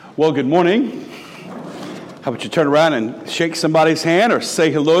Well, good morning. How about you turn around and shake somebody's hand or say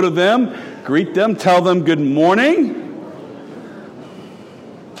hello to them, greet them, tell them good morning.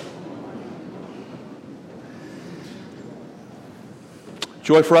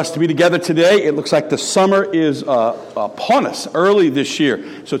 Joy for us to be together today. It looks like the summer is upon us early this year.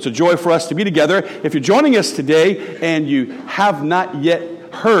 So it's a joy for us to be together. If you're joining us today and you have not yet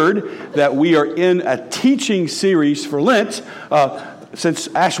heard that we are in a teaching series for Lent,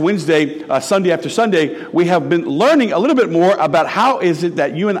 since Ash Wednesday, Sunday after Sunday, we have been learning a little bit more about how is it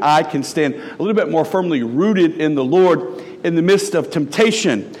that you and I can stand a little bit more firmly rooted in the Lord in the midst of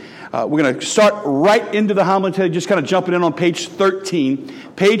temptation. We're going to start right into the homily today, just kind of jumping in on page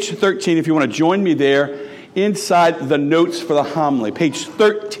 13. Page 13, if you want to join me there, inside the notes for the homily. Page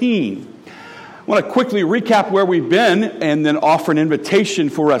 13. I want to quickly recap where we've been and then offer an invitation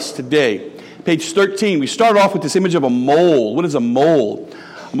for us today. Page 13, we start off with this image of a mole. What is a mole?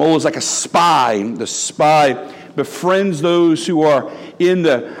 A mole is like a spy. The spy befriends those who are in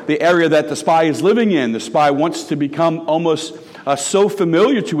the area that the spy is living in. The spy wants to become almost so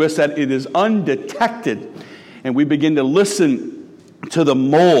familiar to us that it is undetected. And we begin to listen to the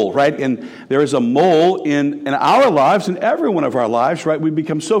mole, right? And there is a mole in our lives, in every one of our lives, right? We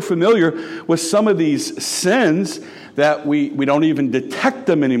become so familiar with some of these sins that we don't even detect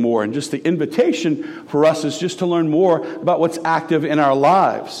them anymore. And just the invitation for us is just to learn more about what's active in our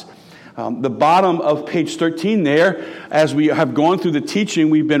lives. The bottom of page 13 there, as we have gone through the teaching,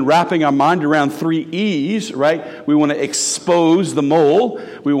 we've been wrapping our mind around 3 E's, right? We want to expose the mole.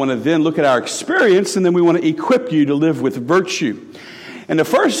 We want to then look at our experience, and then we want to equip you to live with virtue. And the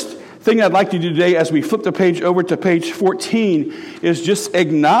first thing I'd like to do today as we flip the page over to page 14 is just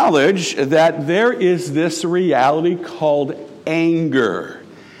acknowledge that there is this reality called anger.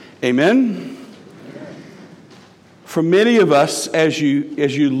 Amen? For many of us, as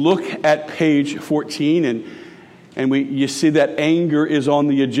you look at page 14 and you see that anger is on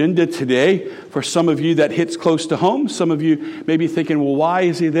the agenda today, for some of you that hits close to home. Some of you may be thinking, well, why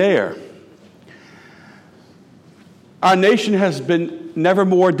is he there? Our nation has been never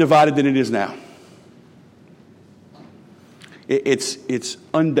more divided than it is now. It's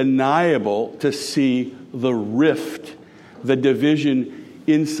undeniable to see the rift, the division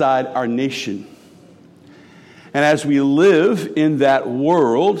inside our nation. And as we live in that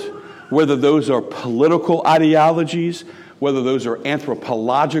world, whether those are political ideologies, whether those are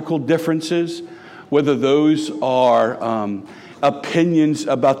anthropological differences, whether those are opinions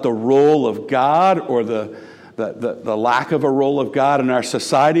about the role of God or the lack of a role of God in our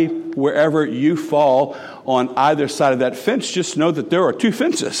society, wherever you fall on either side of that fence, just know that there are 2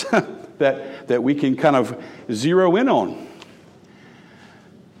 fences that we can kind of zero in on.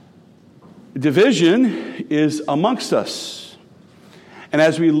 Division is amongst us. And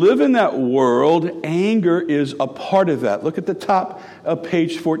as we live in that world, anger is a part of that. Look at the top of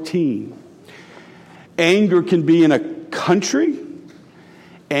page 14. Anger can be in a country.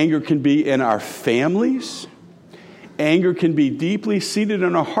 Anger can be in our families. Anger can be deeply seated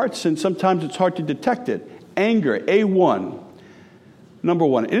in our hearts, and sometimes it's hard to detect it. Anger, A1. Number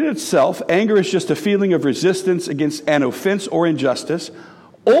 1, in itself, anger is just a feeling of resistance against an offense or injustice,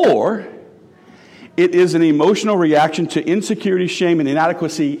 or it is an emotional reaction to insecurity, shame, and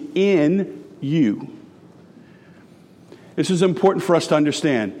inadequacy in you. This is important for us to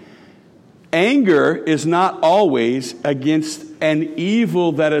understand. Anger is not always against an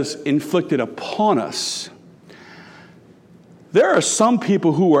evil that is inflicted upon us. There are some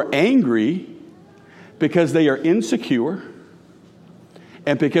people who are angry because they are insecure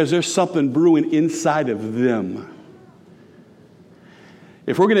and because there's something brewing inside of them.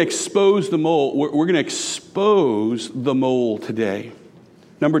 If we're going to expose the mole, we're going to expose the mole today.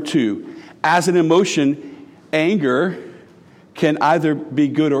 Number 2, as an emotion, anger can either be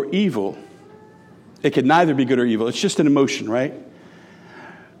good or evil. It can neither be good or evil. It's just an emotion, right?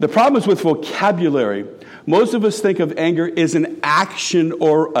 The problem is with vocabulary. Most of us think of anger as an action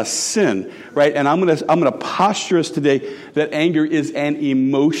or a sin, right? And I'm going to posture us today that anger is an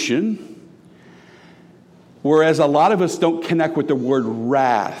emotion. Whereas a lot of us don't connect with the word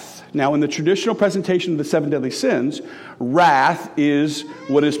wrath. Now, in the traditional presentation of the 7 deadly sins, wrath is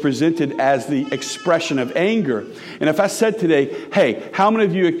what is presented as the expression of anger. And if I said today, hey, how many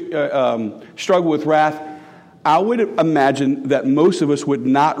of you struggle with wrath? I would imagine that most of us would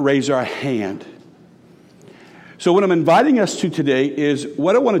not raise our hand. So what I'm inviting us to today is,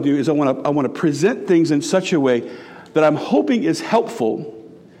 what I want to do is I want to present things in such a way that I'm hoping is helpful.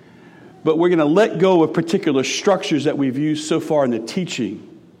 But we're going to let go of particular structures that we've used so far in the teaching.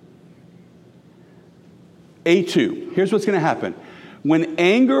 A2. Here's what's going to happen. When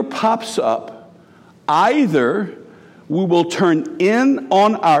anger pops up, either we will turn in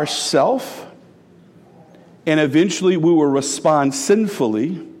on ourselves and eventually we will respond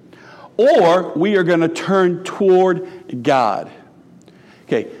sinfully, or we are going to turn toward God.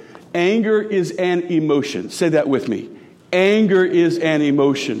 Okay, anger is an emotion. Say that with me. Anger is an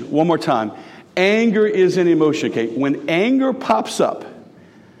emotion. One more time. Anger is an emotion. Okay, when anger pops up,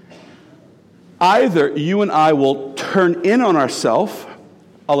 either you and I will turn in on ourselves,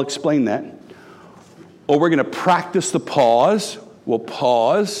 I'll explain that, or we're going to practice the pause. We'll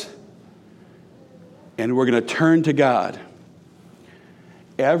pause, and we're going to turn to God.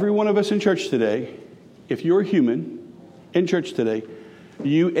 Every one of us in church today, if you're human in church today,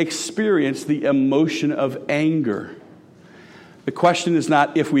 you experience the emotion of anger. The question is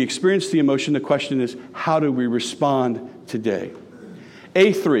not if we experience the emotion, the question is how do we respond today?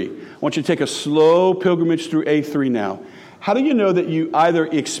 A3. I want you to take a slow pilgrimage through A3 now. How do you know that you either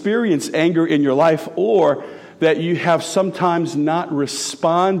experience anger in your life or that you have sometimes not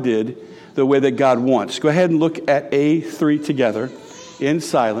responded the way that God wants? Go ahead and look at A3 together in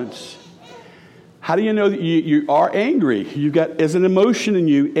silence. How do you know that you are angry? You've got as an emotion in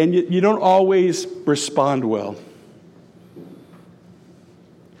you and you don't always respond well.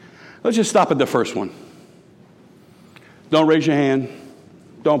 Let's just stop at the first one. Don't raise your hand.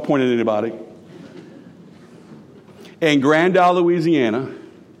 Don't point at anybody. In Grand Isle, Louisiana,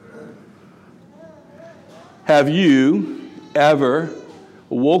 have you ever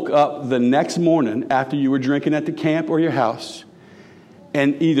woke up the next morning after you were drinking at the camp or your house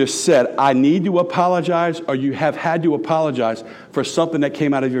and either said, I need to apologize, or you have had to apologize for something that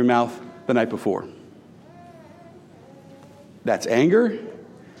came out of your mouth the night before? That's anger,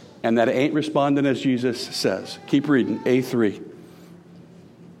 and that ain't responding as Jesus says. Keep reading, A3.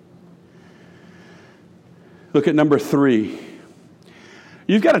 Look at number 3.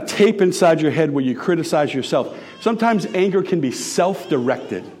 You've got a tape inside your head where you criticize yourself. Sometimes anger can be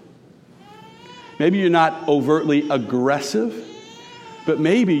self-directed. Maybe you're not overtly aggressive, but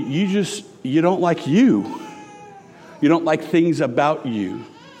maybe you don't like you. You don't like things about you.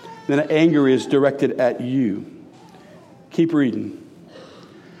 Then anger is directed at you. Keep reading.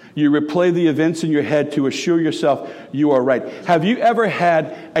 You replay the events in your head to assure yourself you are right. Have you ever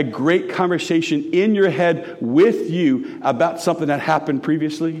had a great conversation in your head with you about something that happened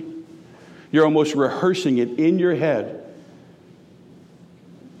previously? You're almost rehearsing it in your head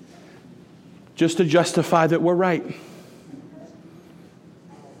just to justify that we're right.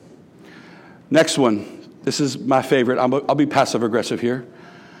 Next one. This is my favorite. I'll be passive-aggressive here.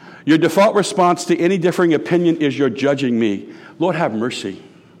 Your default response to any differing opinion is you're judging me. Lord, have mercy.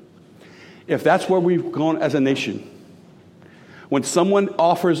 If that's where we've gone as a nation, when someone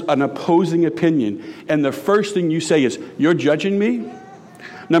offers an opposing opinion and the first thing you say is, you're judging me?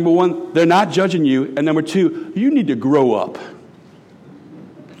 Number one, they're not judging you. And number two, you need to grow up.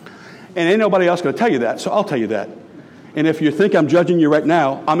 And ain't nobody else going to tell you that, so I'll tell you that. And if you think I'm judging you right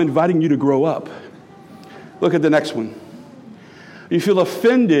now, I'm inviting you to grow up. Look at the next one. You feel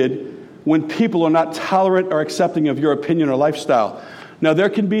offended when people are not tolerant or accepting of your opinion or lifestyle. Now, there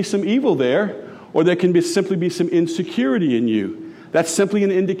can be some evil there, or there can simply be some insecurity in you. That's simply an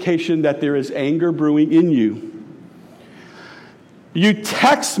indication that there is anger brewing in you. You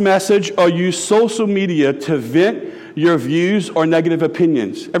text message or use social media to vent your views or negative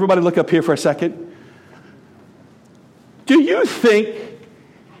opinions. Everybody look up here for a second. Do you think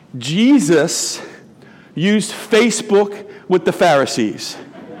Jesus used Facebook with the Pharisees?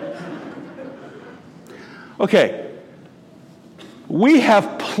 Okay. We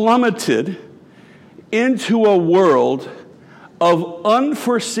have plummeted into a world of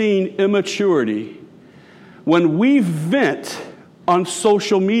unforeseen immaturity when we vent on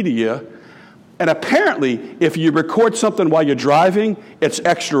social media, and apparently if you record something while you're driving, it's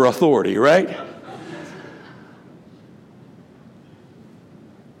extra authority, right?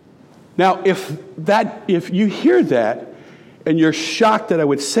 Now, if you hear that and you're shocked that I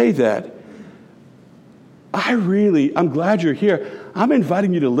would say that, I'm glad you're here. I'm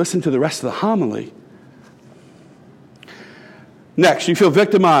inviting you to listen to the rest of the homily. Next, you feel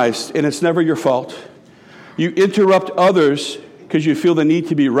victimized, and it's never your fault. You interrupt others because you feel the need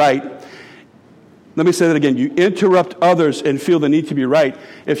to be right. Let me say that again. You interrupt others and feel the need to be right.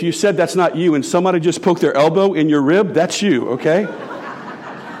 If you said that's not you and somebody just poked their elbow in your rib, that's you, okay?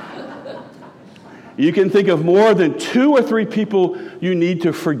 You can think of more than 2 or 3 people you need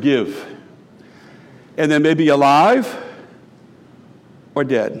to forgive. And they may be alive or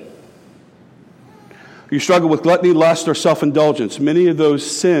dead. You struggle with gluttony, lust, or self-indulgence. Many of those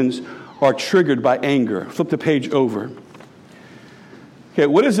sins are triggered by anger. Flip the page over. Okay,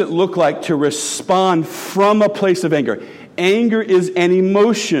 what does it look like to respond from a place of anger? Anger is an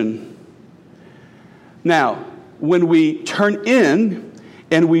emotion. Now, when we turn in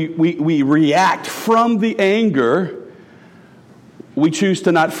and we react from the anger, we choose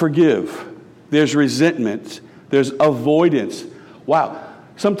to not forgive. There's resentment. There's avoidance. Wow.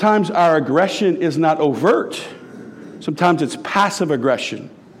 Sometimes our aggression is not overt. Sometimes it's passive aggression.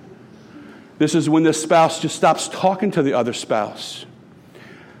 This is when the spouse just stops talking to the other spouse.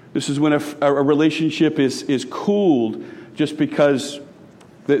 This is when a relationship is cooled just because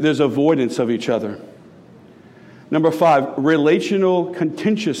there's avoidance of each other. Number 5, relational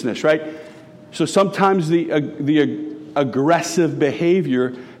contentiousness, right? So sometimes the aggressive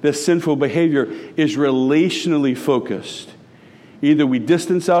behavior, the sinful behavior, is relationally focused. Either we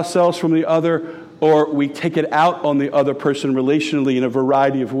distance ourselves from the other or we take it out on the other person relationally in a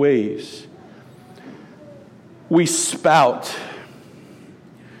variety of ways. We spout,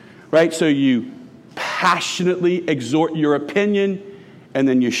 right? So you passionately exhort your opinion and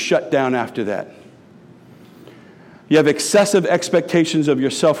then you shut down after that. You have excessive expectations of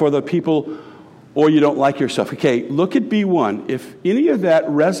yourself or other people, or you don't like yourself. Okay, look at B1. If any of that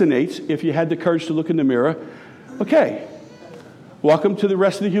resonates, if you had the courage to look in the mirror, okay, welcome to the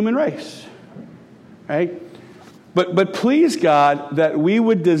rest of the human race, right? But please God that we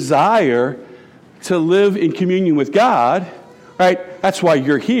would desire to live in communion with God, right? That's why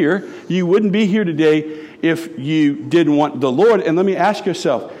you're here. You wouldn't be here today if you didn't want the Lord. And let me ask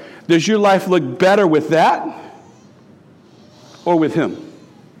yourself, does your life look better with that or with Him?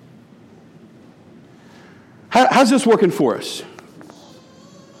 How's this working for us?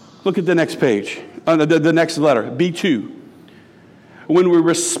 Look at the next page, the next letter, B2. When we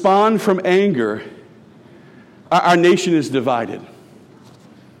respond from anger, our nation is divided.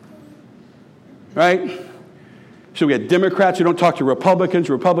 Right? So we got Democrats who don't talk to Republicans,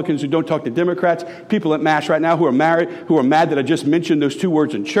 Republicans who don't talk to Democrats, people at MASH right now who are mad that I just mentioned those two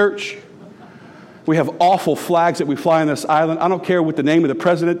words in church. We have awful flags that we fly on this island. I don't care what the name of the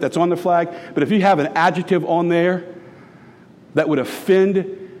president that's on the flag, but if you have an adjective on there that would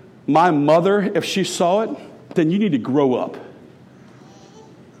offend my mother if she saw it, then you need to grow up.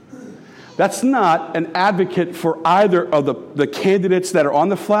 That's not an advocate for either of the candidates that are on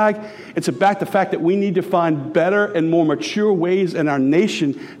the flag. It's about the fact that we need to find better and more mature ways in our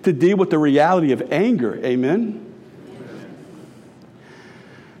nation to deal with the reality of anger. Amen?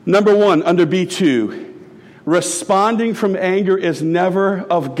 Number 1, under B2, responding from anger is never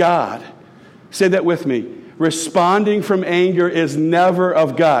of God. Say that with me. Responding from anger is never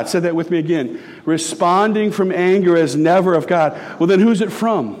of God. Say that with me again. Responding from anger is never of God. Well, then who's it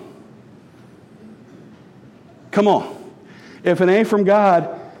from? Come on. If it ain't from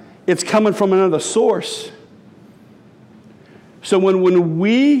God, it's coming from another source. So when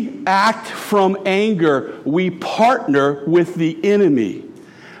we act from anger, we partner with the enemy.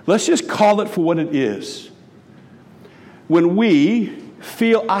 Let's just call it for what it is. When we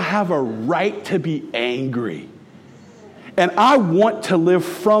feel I have a right to be angry, and I want to live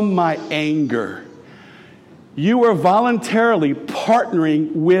from my anger, you are voluntarily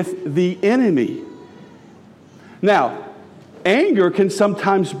partnering with the enemy. Now, anger can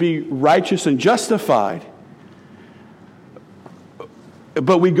sometimes be righteous and justified,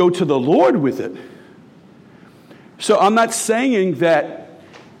 but we go to the Lord with it. So I'm not saying that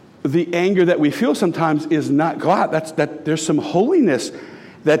the anger that we feel sometimes is not God. There's some holiness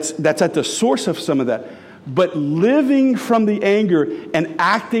that's at the source of some of that. But living from the anger and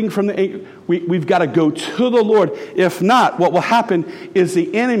acting from the anger, we've got to go to the Lord. If not, what will happen is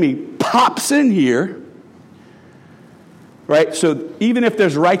the enemy pops in here. Right? So even if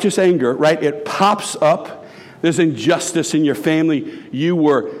there's righteous anger, right, it pops up. There's injustice in your family.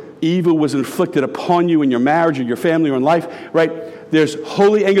 Evil was inflicted upon you in your marriage or your family or in life, right? There's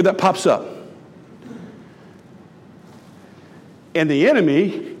holy anger that pops up. And the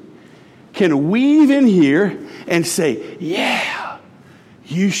enemy can weave in here and say, yeah,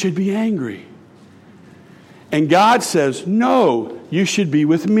 you should be angry. And God says, no, you should be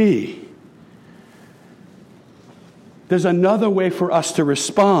with me. There's another way for us to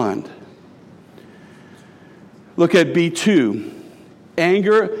respond. Look at B2.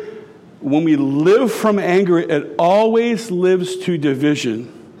 Anger, when we live from anger, it always lives to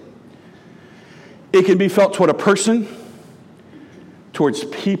division. It can be felt toward a person, towards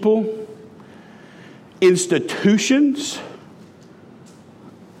people, institutions,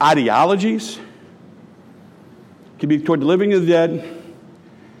 ideologies. It can be toward the living and the dead.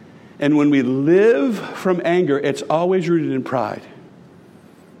 And when we live from anger, it's always rooted in pride.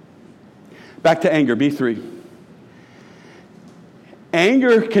 Back to anger, B3.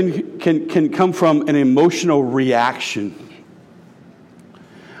 Anger can come from an emotional reaction.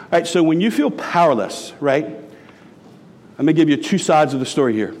 All right, so when you feel powerless, right? Let me give you two sides of the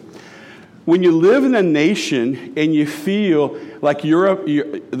story here. When you live in a nation and you feel like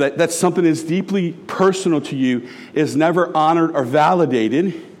that something is deeply personal to you is never honored or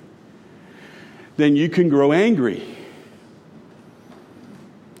validated, then you can grow angry.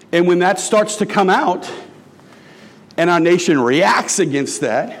 And when that starts to come out, and our nation reacts against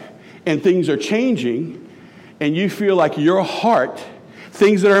that, and things are changing, and you feel like your heart,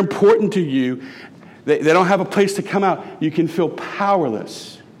 things that are important to you, they don't have a place to come out, you can feel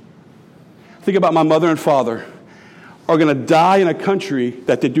powerless. Think about my mother and father are going to die in a country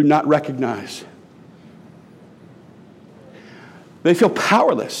that they do not recognize. They feel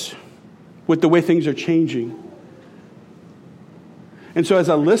powerless with the way things are changing. And so as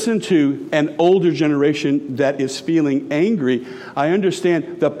I listen to an older generation that is feeling angry, I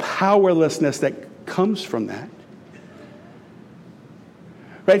understand the powerlessness that comes from that.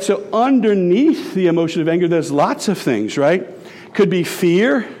 Right? So underneath the emotion of anger, there's lots of things, right? Could be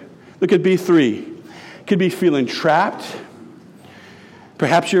fear. Look at B3. Could be feeling trapped.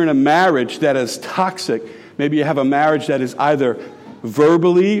 Perhaps you're in a marriage that is toxic. Maybe you have a marriage that is either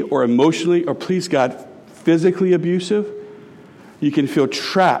verbally or emotionally or, please God, physically abusive. You can feel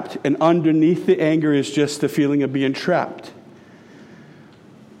trapped, and underneath the anger is just the feeling of being trapped.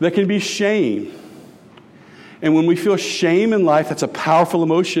 There can be shame. And when we feel shame in life, that's a powerful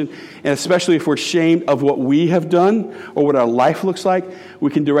emotion, and especially if we're ashamed of what we have done or what our life looks like, we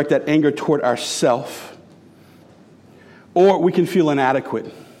can direct that anger toward ourselves. Or we can feel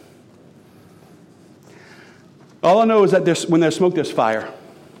inadequate. All I know is that when there's smoke, there's fire.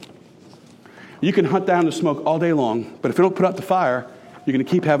 You can hunt down the smoke all day long, but if you don't put out the fire, you're going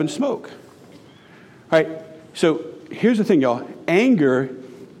to keep having smoke. All right, so here's the thing, y'all. Anger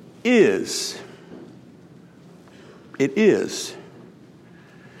is. It is.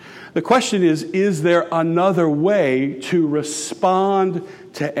 The question is there another way to respond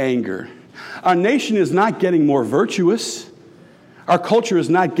to anger? Our nation is not getting more virtuous. Our culture is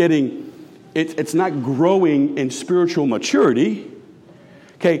not getting, it's not growing in spiritual maturity.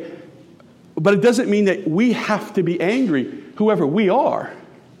 Okay, but it doesn't mean that we have to be angry, whoever we are.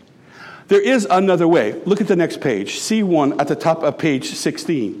 There is another way. Look at the next page, C1 at the top of page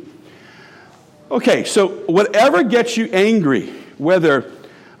 16. Okay, so whatever gets you angry, whether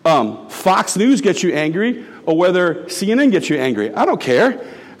Fox News gets you angry or whether CNN gets you angry, I don't care.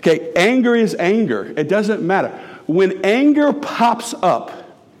 Okay, anger is anger. It doesn't matter. When anger pops up,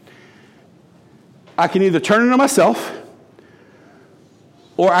 I can either turn it on myself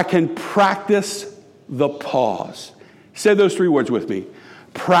or I can practice the pause. Say those three words with me.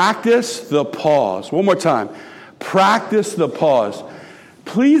 Practice the pause. One more time. Practice the pause.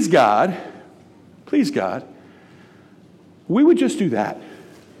 Please, God, we would just do that.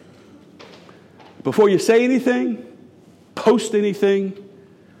 Before you say anything, post anything,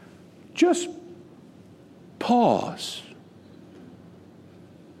 just pause.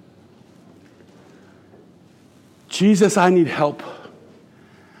 Jesus, I need help.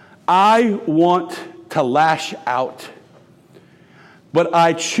 I want to lash out, but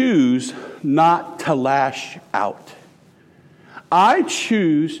I choose not to lash out. I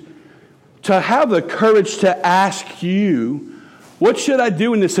choose to have the courage to ask you, what should I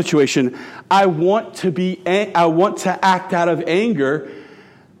do in this situation? I want to act out of anger,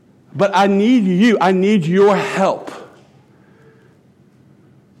 but I need you. I need your help.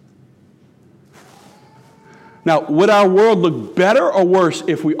 Now, would our world look better or worse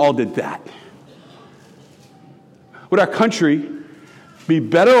if we all did that? Would our country be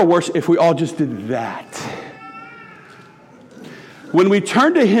better or worse if we all just did that? When we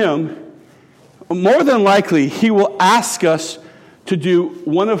turn to Him, more than likely, He will ask us to do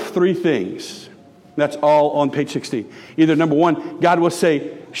one of three things. That's all on page 16. Either number one, God will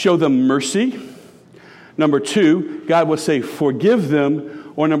say, show them mercy. Number two, God will say, forgive them.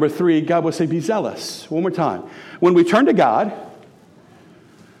 Or number three, God will say, be zealous. One more time. When we turn to God,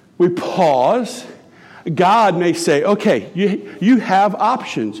 we pause. God may say, okay, you have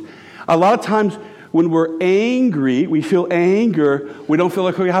options. A lot of times when we're angry, we feel anger, we don't feel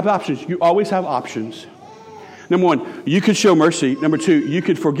like we have options. You always have options. Number one, you could show mercy. Number two, you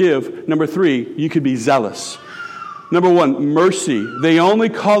could forgive. Number three, you could be zealous. Number one, mercy. They only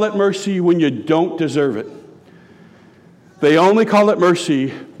call it mercy when you don't deserve it. They only call it mercy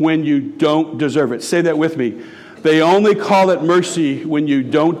when you don't deserve it. Say that with me. They only call it mercy when you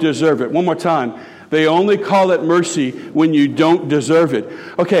don't deserve it. One more time. They only call it mercy when you don't deserve it.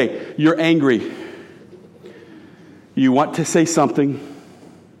 Okay, you're angry. You want to say something.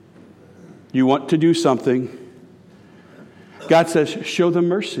 You want to do something. God says, show them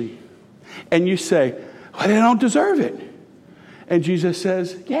mercy. And you say, well, they don't deserve it. And Jesus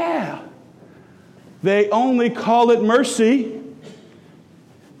says, yeah. They only call it mercy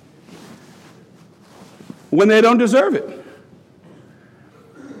when they don't deserve it.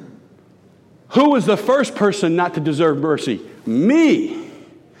 Who was the first person not to deserve mercy? Me.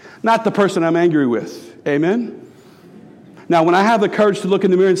 Not the person I'm angry with. Amen? Now, when I have the courage to look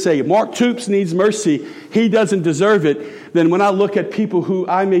in the mirror and say, Mark Toops needs mercy, he doesn't deserve it, then when I look at people who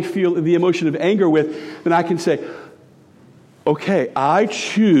I may feel the emotion of anger with, then I can say, okay, I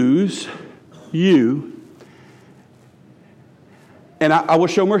choose you, and I will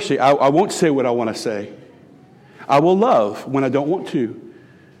show mercy. I won't say what I want to say. I will love when I don't want to.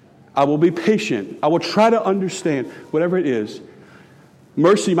 I will be patient. I will try to understand whatever it is.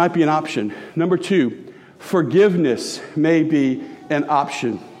 Mercy might be an option. Number 2, forgiveness may be an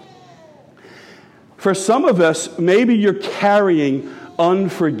option. For some of us, maybe you're carrying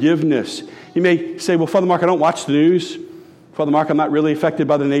unforgiveness. You may say, well, Father Mark, I don't watch the news. Father Mark, I'm not really affected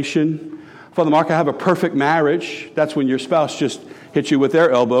by the nation. Father Mark, I have a perfect marriage. That's when your spouse just hits you with their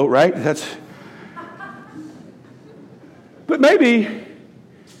elbow, right? But maybe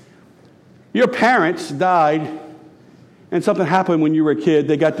your parents died and something happened when you were a kid.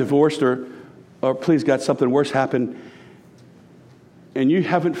 They got divorced or please God, something worse happened, and you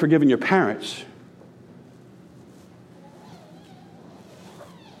haven't forgiven your parents.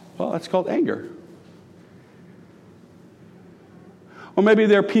 Well, that's called anger. Or maybe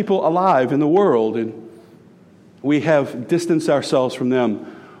there are people alive in the world, and we have distanced ourselves from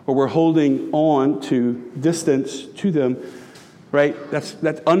them, or we're holding on to distance to them, right? That's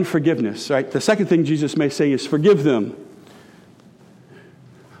unforgiveness, right? The second thing Jesus may say is forgive them.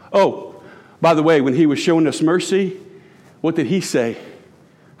 Oh, by the way, when he was showing us mercy, what did he say?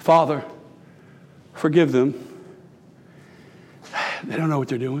 Father, forgive them. They don't know what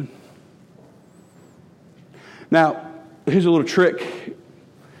they're doing. Now, here's a little trick.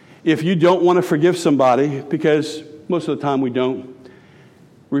 If you don't want to forgive somebody, because most of the time we don't,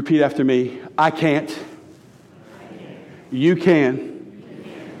 repeat after me. I can't. You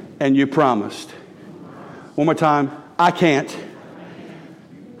can. And you promised. One more time. I can't.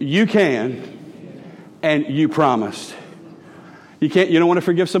 You can. And you promised. You don't want to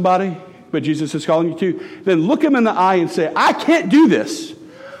forgive somebody, but Jesus is calling you to. Then look him in the eye and say, I can't do this,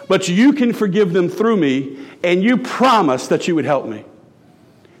 but you can forgive them through me, and you promised that you would help me.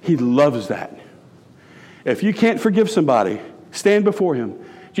 He loves that. If you can't forgive somebody, stand before him.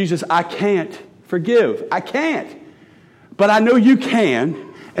 Jesus, I can't forgive. I can't. But I know you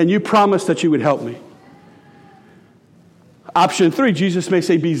can, and you promised that you would help me. Option 3, Jesus may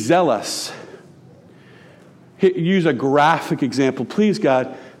say, be zealous. Use a graphic example. Please,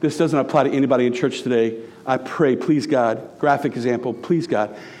 God, this doesn't apply to anybody in church today. I pray, please, God, graphic example, please,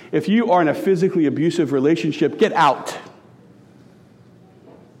 God. If you are in a physically abusive relationship, get out.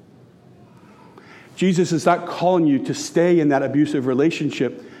 Jesus is not calling you to stay in that abusive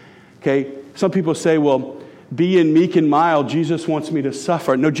relationship. Okay? Some people say, well, being meek and mild, Jesus wants me to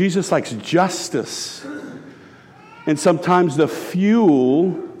suffer. No, Jesus likes justice. And sometimes the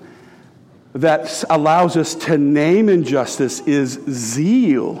fuel that allows us to name injustice is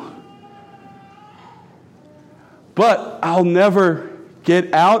zeal. But I'll never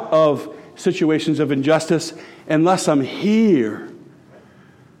get out of situations of injustice unless I'm here.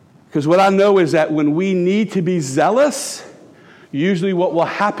 Because what I know is that when we need to be zealous, usually what will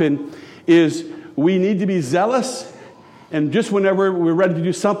happen is we need to be zealous, and just whenever we're ready to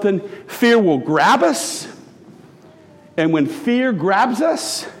do something, fear will grab us. And when fear grabs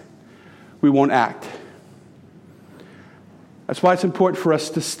us, we won't act. That's why it's important for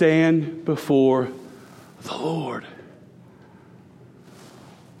us to stand before the Lord.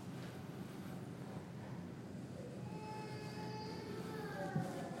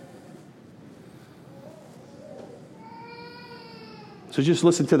 So just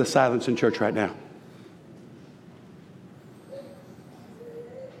listen to the silence in church right now.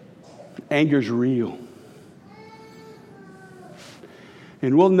 Anger's real.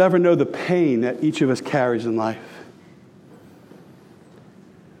 And we'll never know the pain that each of us carries in life.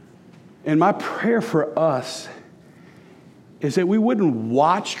 And my prayer for us is that we wouldn't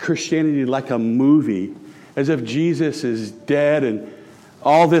watch Christianity like a movie, as if Jesus is dead and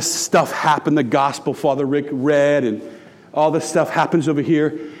all this stuff happened, the gospel Father Rick read, and all this stuff happens over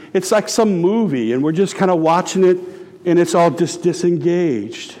here. It's like some movie, and we're just kind of watching it, and it's all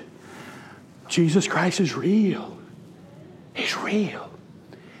disengaged. Jesus Christ is real. He's real.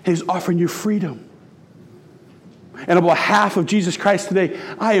 He's offering you freedom. And on behalf of Jesus Christ today,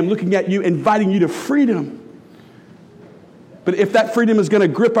 I am looking at you, inviting you to freedom. But if that freedom is going to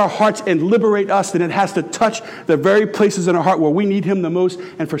grip our hearts and liberate us, then it has to touch the very places in our heart where we need him the most.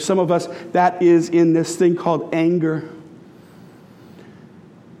 And for some of us, that is in this thing called anger.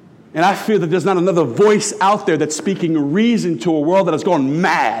 And I feel that there's not another voice out there that's speaking reason to a world that has gone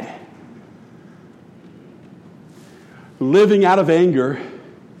mad. Living out of anger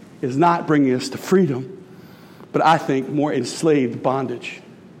is not bringing us to freedom, but I think more enslaved bondage.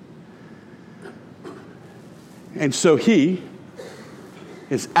 And so he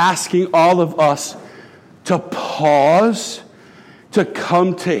is asking all of us to pause, to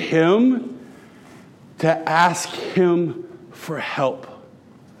come to him, to ask him for help.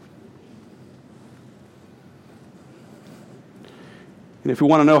 And if you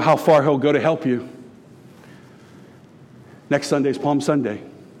want to know how far he'll go to help you, next Sunday is Palm Sunday,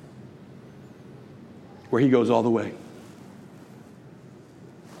 where he goes all the way.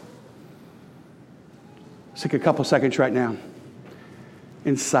 Let's take a couple seconds right now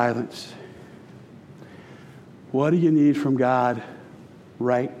in silence. What do you need from God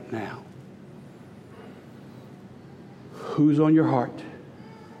right now? Who's on your heart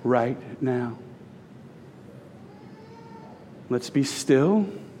right now? Let's be still.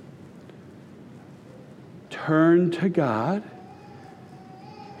 Turn to God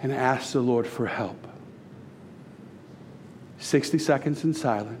and ask the Lord for help. 60 seconds in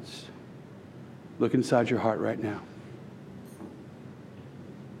silence. Look inside your heart right now.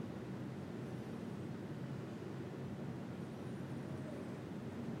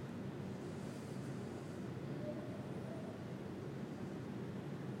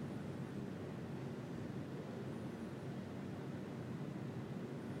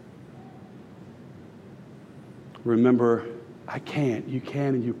 Remember, I can't, you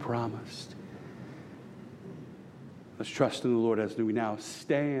can, and you promised. Let's trust in the Lord as we now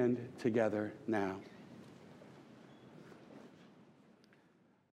stand together now.